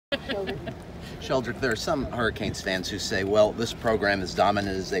Sheldrick, there are some Hurricanes fans who say, well, this program, as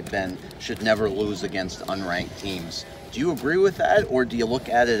dominant as they've been, should never lose against unranked teams. Do you agree with that, or do you look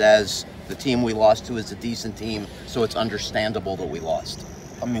at it as the team we lost to is a decent team, so it's understandable that we lost?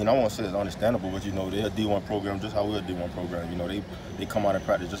 I mean, I won't say it's understandable, but, you know, they're a D1 program just how we're a D1 program. You know, they come out and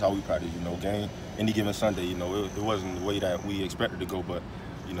practice just how we practice, you know, game any given Sunday. You know, it wasn't the way that we expected to go, but,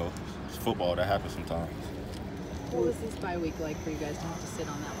 you know, it's football, that happens sometimes. What was this bye week like for you guys to have to sit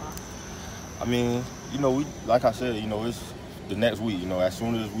on that loss? I mean, you know, like I said, you know, it's the next week. You know, as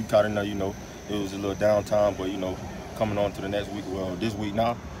soon as we got in there, you know, it was a little downtime, but, you know, coming on to the next week, well, this week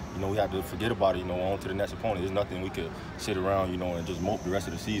now, you know, we have to forget about it, you know, on to the next opponent. There's nothing we could sit around, you know, and just mope the rest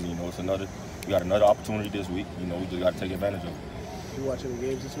of the season. You know, we got another opportunity this week. You know, we just got to take advantage of it. You watching the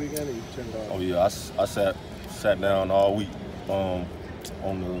games this weekend, or you turned it off? Oh yeah, I sat down all week on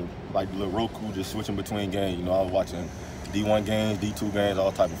the little Roku, just switching between games. You know, I was watching D1 games, D2 games,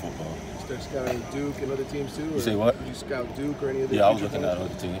 all type of football. You start scouting Duke and other teams too? You say what? Did you scout Duke or any of the? Yeah, I was looking at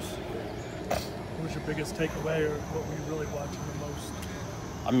other teams. What was your biggest takeaway, or what were you really watching the most?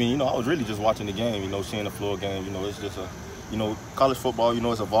 I mean, you know, I was really just watching the game, you know, seeing the floor game. You know, it's just you know, college football, you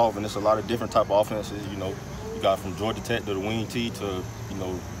know, it's evolving. It's a lot of different type of offenses, you know. You got from Georgia Tech to the wing tee to, you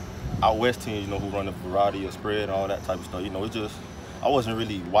know, out west teams, you know, who run a variety of spread and all that type of stuff. You know, it just, I wasn't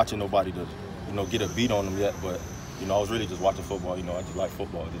really watching nobody to, you know, get a beat on them yet, but, you know, I was really just watching football. You know, I just like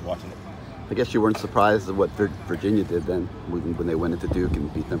football, just watching it. I guess you weren't surprised at what Virginia did then when they went into Duke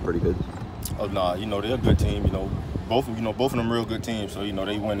and beat them pretty good? Oh, nah, you know, they're a good team, you know. Both of them real good teams, so, you know,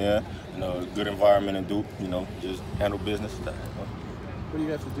 they went there, you know, good environment in Duke, you know, just handle business. What do you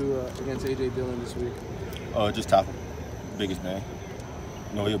have to do against A.J. Dillon this week? Just tackle, biggest thing.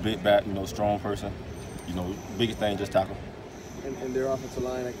 You know, he's a big back, you know, strong person. You know, biggest thing, just tackle. And their offensive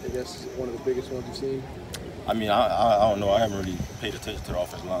line, I guess, one of the biggest ones you've seen? I mean, I don't know. I haven't really paid attention to the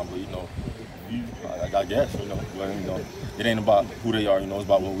offensive line, but, you know, I guess, you know, well, you know, it ain't about who they are, you know, it's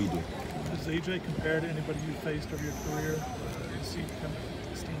about what we do. Does AJ compare to anybody you faced over your career? You see kind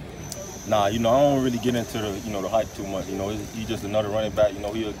of this team? Nah, you know, I don't really get into the, you know, the hype too much. You know, he's just another running back. You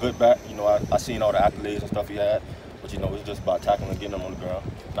know, he's a good back. You know, I seen all the accolades and stuff he had, but, you know, it's just about tackling and getting him on the ground,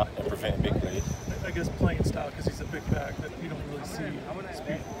 and preventing big plays. I guess playing style, because he's a big back, that you don't really see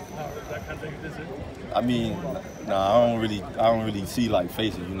speed, power, that kind of thing, is it? I mean, nah, I don't really see like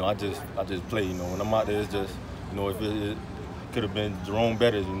faces. You know, I just play. You know, when I'm out there, it's just, you know, if it could have been Jerome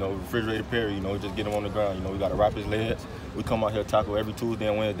Bettis, you know, Refrigerator Perry, you know, just get him on the ground. You know, we got to wrap his legs. We come out here tackle every Tuesday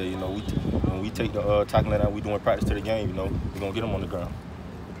and Wednesday. You know, when we take the tackling out, we doing practice to the game. You know, we're gonna get him on the ground.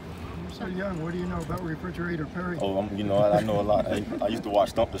 So young, what do you know about Refrigerator Perry? Oh, you know, I know a lot. I used to watch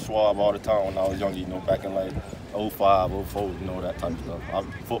Stump the Schwab all the time when I was young. You know, back in like 05, 04, you know, that type of stuff. I'm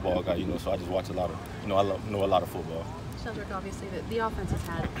a football guy, you know, so I just watch a lot of, you know, know a lot of football. Sheldrick, obviously, the offense has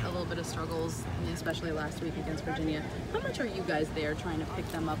had a little bit of struggles, especially last week against Virginia. How much are you guys there trying to pick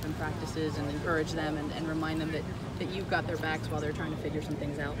them up in practices and encourage them and remind them that you've got their backs while they're trying to figure some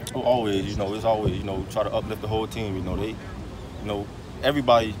things out? Oh, always, you know, it's always, you know, try to uplift the whole team. You know, you know,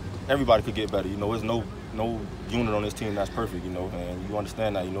 everybody could get better. You know, there's no unit on this team that's perfect, you know, and you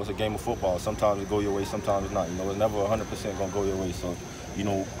understand that. You know, it's a game of football. Sometimes it go your way, sometimes it's not. You know, it's never 100% gonna go your way. So, you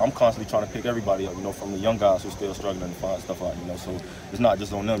know, I'm constantly trying to pick everybody up, you know, from the young guys who are still struggling to find stuff out, you know. So it's not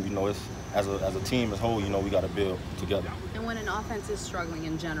just on them, you know, it's as a team as a whole, you know, we got to build together. And when an offense is struggling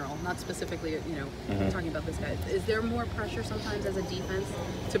in general, not specifically, you know, talking about this guy, is there more pressure sometimes as a defense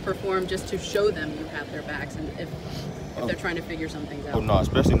to perform just to show them you have their backs, and if they're trying to figure some things out? Oh no,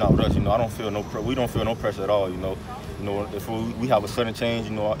 especially not with us. You know, we don't feel no pressure at all. You know, if we have a sudden change,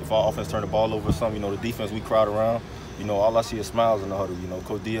 you know, if our offense turn the ball over or something, you know, the defense we crowd around. You know, all I see is smiles in the huddle. You know,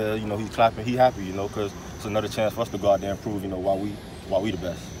 Coach Diaz, you know, he's clapping, he happy. You know, because it's another chance for us to go out there and prove, you know, why we the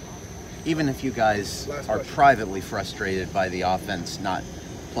best. Even if you guys are privately frustrated by the offense not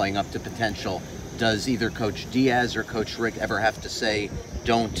playing up to potential, does either Coach Diaz or Coach Richt ever have to say,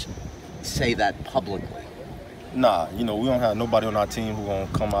 don't say that publicly? Nah, you know, we don't have nobody on our team who gonna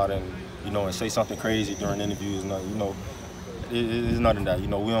come out and, you know, and say something crazy during interviews. No, you know, it's nothing that. You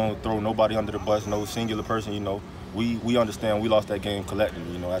know, we don't throw nobody under the bus, no singular person. You know, we understand we lost that game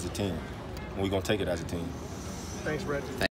collectively, you know, as a team, and we're gonna take it as a team. Thanks, Red.